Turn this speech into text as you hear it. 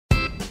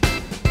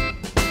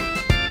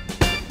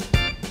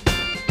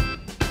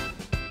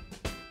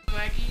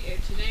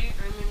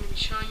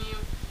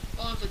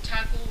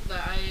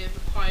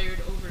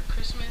acquired over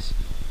Christmas.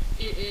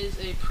 It is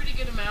a pretty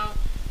good amount,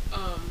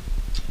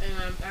 and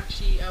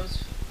I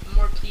was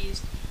more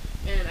pleased,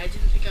 and I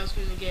didn't think I was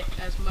going to get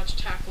as much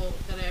tackle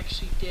that I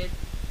actually did,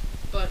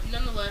 but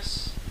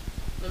nonetheless,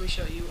 let me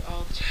show you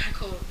all the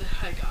tackle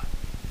that I got.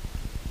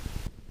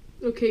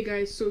 Okay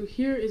guys, so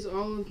here is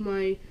all of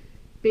my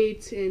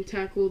baits and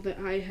tackle that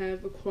I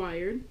have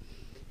acquired,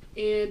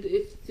 and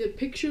if the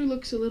picture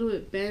looks a little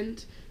bit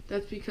bent,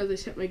 that's because I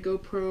set my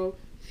GoPro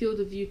field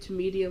of view to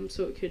medium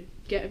so it could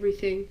get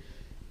everything,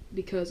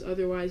 because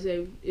otherwise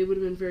it would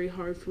have been very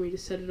hard for me to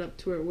set it up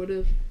to where it would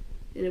have,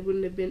 and it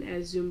wouldn't have been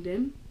as zoomed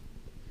in.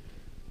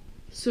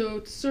 So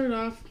to start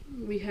off,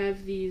 we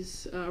have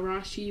these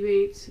Arashi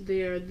baits.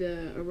 They are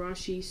the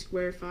Arashi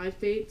Square 5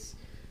 baits.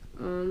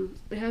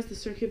 It has the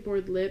circuit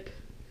board lip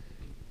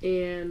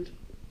and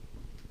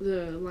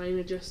the line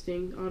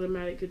adjusting,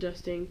 automatic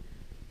adjusting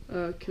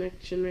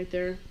connection right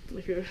there,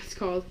 I forget what it's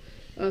called.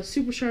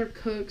 Super sharp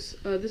hooks.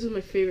 This is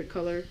my favorite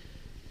color,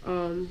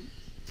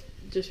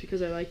 just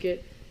because I like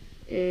it,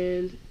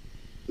 and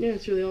yeah,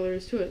 that's really all there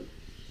is to it.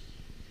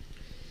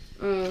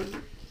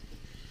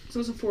 There's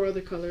also 4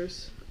 other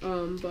colors,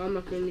 but I'm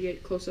not going to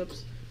get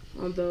close-ups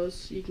on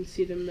those. You can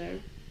see them there.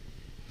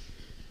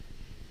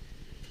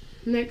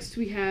 Next,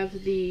 we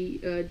have the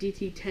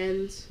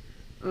DT10s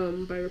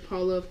by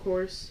Rapala, of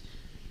course.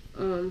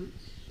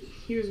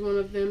 Here's one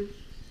of them,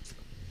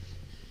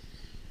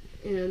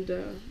 and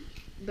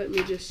let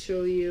me just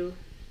show you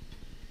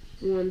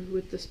one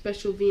with the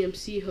special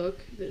VMC hook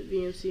that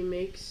VMC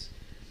makes.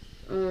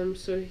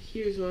 So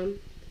here's one,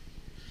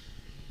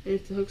 and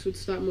if the hooks would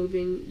stop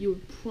moving, you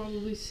would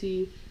probably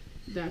see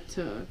that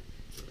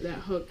that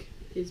hook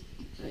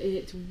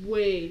it's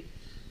way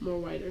more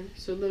wider.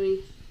 So let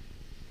me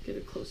get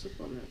a close-up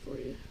on that for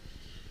you.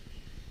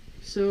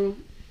 So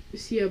you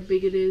see how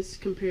big it is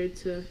compared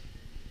to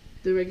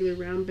the regular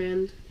round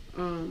bend,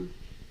 and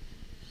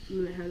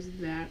it has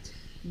that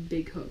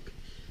big hook.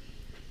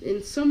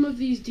 And some of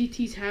these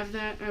DTs have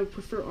that. I would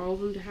prefer all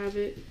of them to have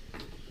it,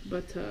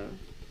 but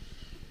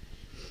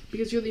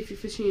because really if you're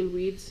fishing in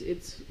weeds,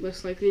 it's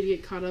less likely to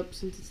get caught up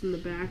since it's in the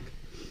back.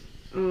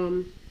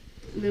 And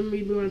then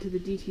we move on to the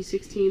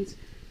DT16s.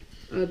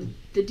 The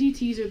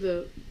DTs are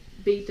the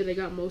bait that I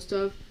got most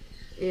of,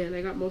 and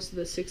I got most of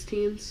the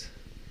 16s.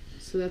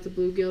 So that's a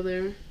bluegill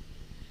there.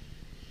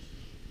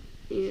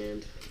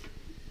 And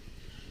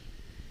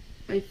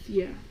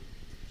yeah.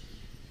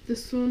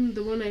 This one,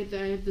 the one that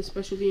I have the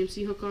special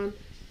VMC hook on,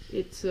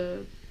 it's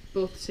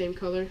both the same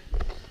color.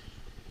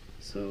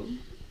 So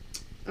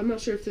I'm not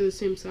sure if they're the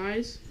same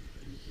size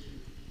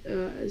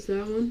as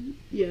that one.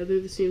 Yeah, they're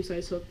the same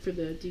size hook for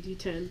the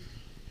DT10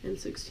 and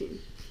 16.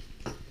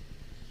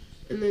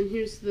 And then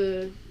here's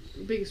the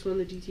biggest one,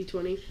 the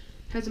DT20. It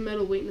has a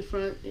metal weight in the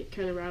front. It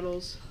kind of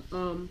rattles.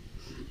 And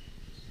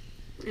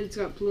it's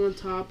got blue on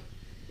top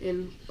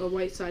and a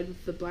white side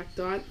with the black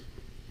dot.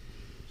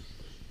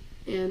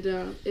 And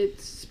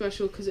it's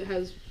special because it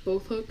has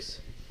both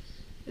hooks,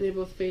 and they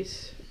both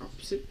face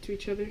opposite to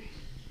each other.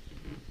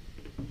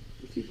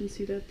 If you can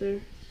see that there.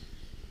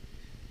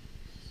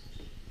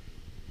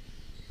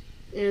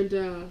 And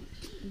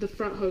the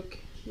front hook,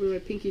 where my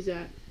pinky's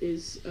at,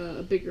 is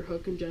a bigger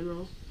hook in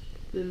general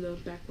than the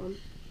back one,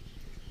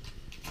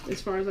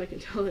 as far as I can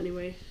tell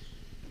anyway.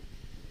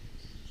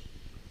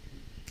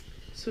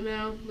 So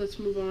now let's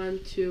move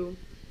on to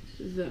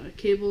the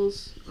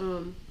cables.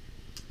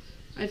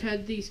 I've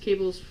had these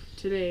cables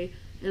today,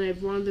 and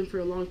I've wanted them for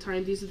a long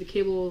time. These are the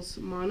cables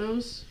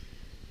monos,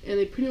 and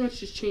they pretty much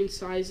just change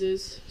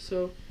sizes,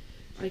 so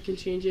I can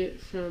change it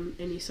from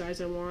any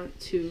size I want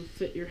to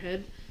fit your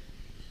head,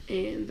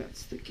 and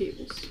that's the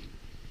cables.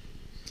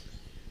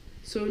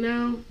 So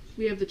now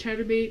we have the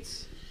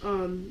chatterbaits,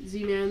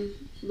 Z-Man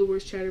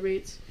Lures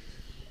chatterbaits.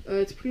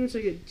 It's pretty much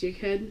like a jig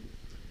head,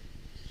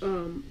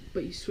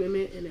 but you swim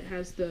it, and it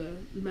has the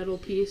metal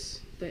piece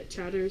that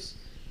chatters.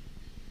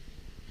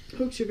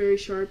 Hooks are very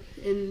sharp,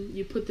 and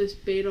you put this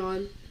bait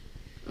on,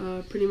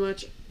 pretty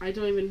much, I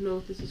don't even know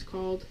what this is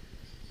called,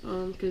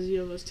 because you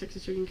know those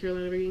Texas rigging,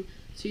 Carolina rigging.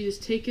 So you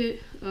just take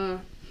it,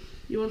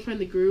 you want to find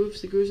the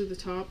grooves are the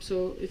top,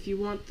 so if you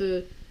want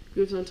the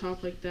grooves on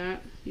top like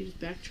that, you just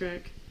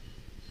backtrack,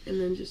 and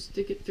then just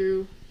stick it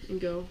through, and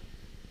go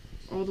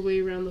all the way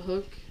around the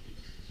hook,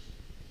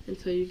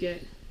 until you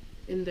get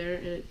in there,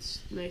 and it's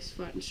nice,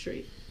 flat, and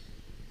straight.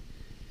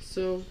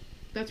 So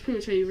that's pretty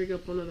much how you rig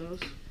up one of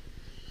those.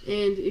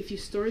 And if you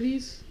store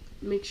these,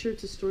 make sure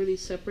to store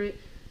these separate,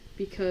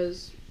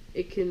 because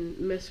it can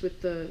mess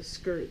with the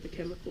skirt, the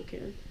chemical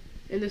can.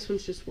 And this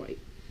one's just white.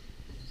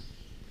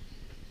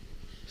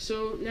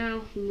 So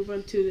now we move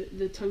on to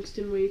the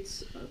tungsten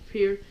weights up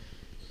here.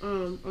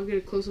 I'll get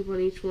a close-up on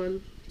each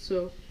one.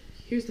 So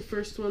here's the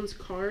first one's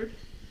card.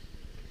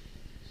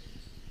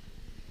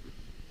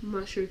 I'm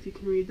not sure if you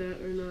can read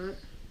that or not.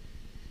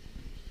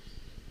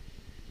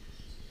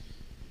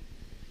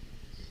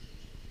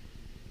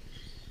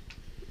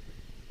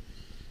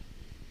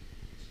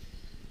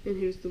 And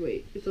here's the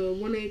weight. It's a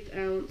 1/8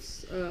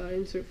 ounce,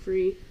 insert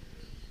free,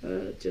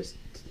 just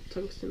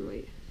tungsten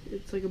weight.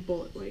 It's like a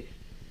bullet weight.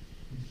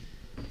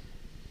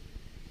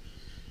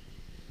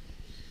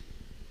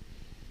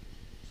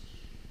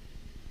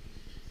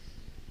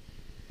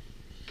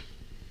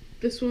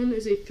 This one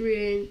is a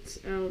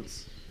 3/8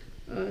 ounce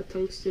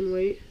tungsten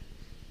weight,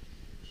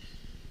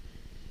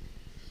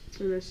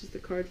 and that's just the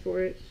card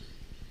for it,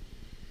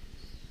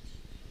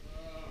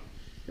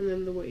 and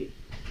then the weight.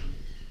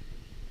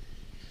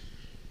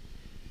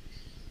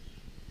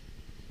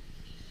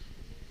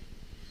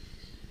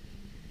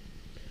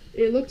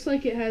 It looks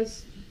like it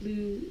has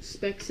blue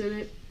specks in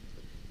it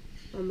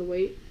on the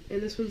weight,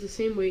 and this one's the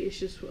same weight, it's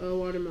just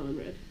watermelon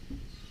red.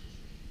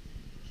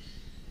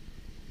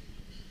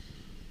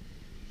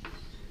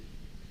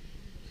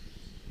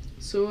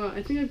 So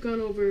I think I've gone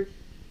over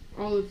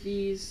all of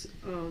these.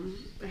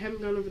 I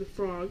haven't gone over the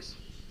frogs.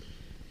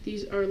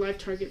 These are live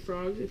target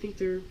frogs. I think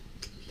they're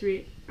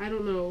I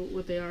don't know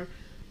what they are.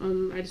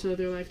 I just know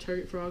they're live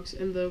target frogs.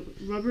 And the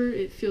rubber,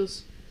 it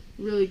feels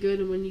really good,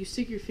 and when you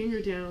stick your finger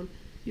down,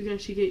 you can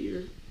actually get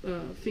your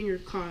finger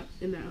caught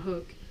in that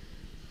hook,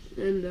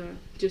 and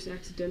just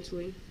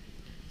accidentally.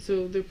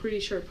 So they're pretty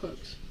sharp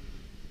hooks.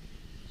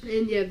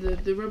 And yeah,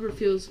 the rubber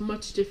feels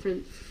much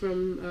different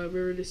from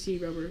river to sea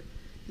rubber.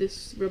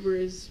 This rubber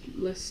is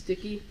less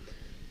sticky,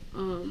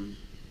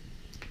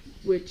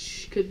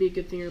 which could be a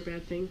good thing or a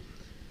bad thing.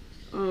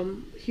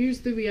 Here's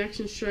the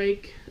Reaction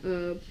Strike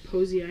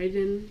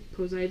Poseidon.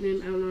 I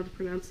don't know how to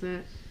pronounce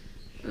that.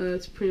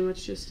 It's pretty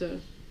much just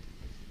a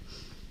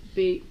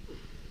bait.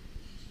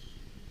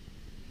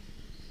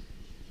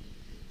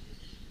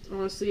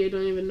 Honestly, I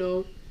don't even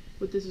know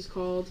what this is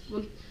called.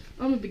 Well,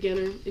 I'm a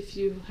beginner. If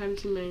you haven't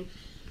seen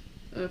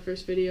my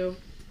first video,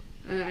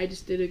 I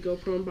just did a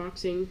GoPro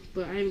unboxing,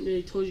 but I haven't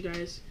really told you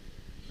guys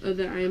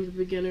that I am a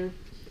beginner.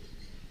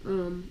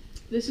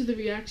 This is the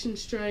Reaction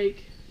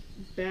Strike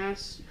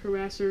Bass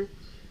Harasser,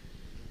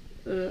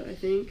 I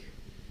think.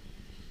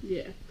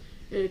 Yeah,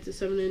 and it's a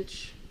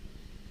 7-inch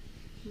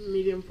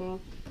medium fall.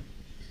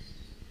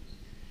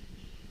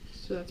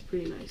 So that's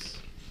pretty nice.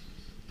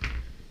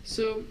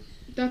 So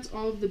that's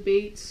all of the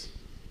baits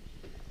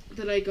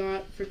that I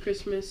got for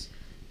Christmas.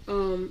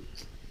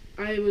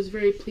 I was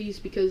very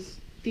pleased because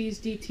these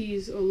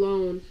DTs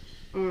alone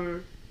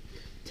are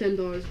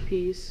 $10 a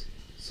piece,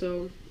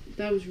 so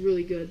that was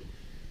really good.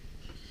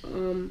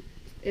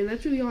 And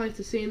that's really all I have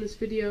to say in this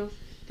video.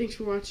 Thanks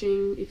for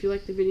watching. If you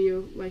like the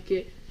video, like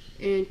it,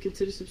 and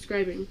consider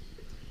subscribing.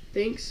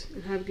 Thanks,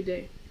 and have a good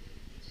day.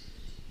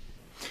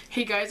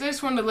 Hey guys, I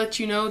just wanted to let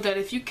you know that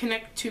if you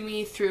connect to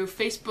me through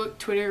Facebook,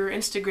 Twitter, or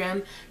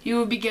Instagram, you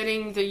will be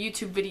getting the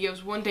YouTube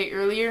videos one day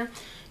earlier,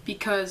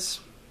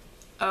 because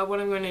what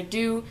I'm going to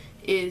do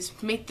is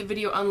make the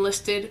video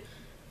unlisted,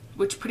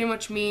 which pretty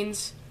much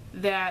means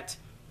that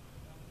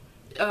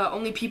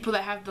only people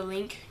that have the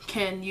link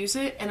can use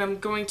it, and I'm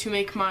going to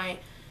make my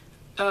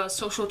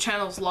social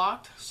channels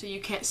locked so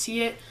you can't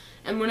see it,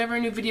 and whenever a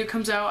new video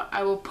comes out,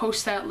 I will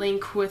post that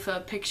link with a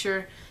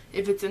picture,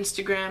 if it's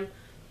Instagram,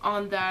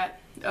 on that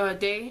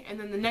day, and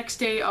then the next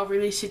day I'll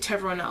release it to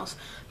everyone else.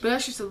 But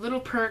that's just a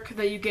little perk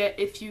that you get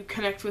if you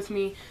connect with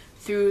me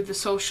through the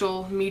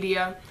social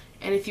media,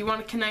 and if you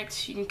want to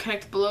connect, you can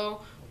connect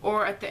below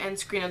or at the end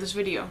screen of this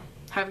video.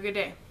 Have a good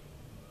day.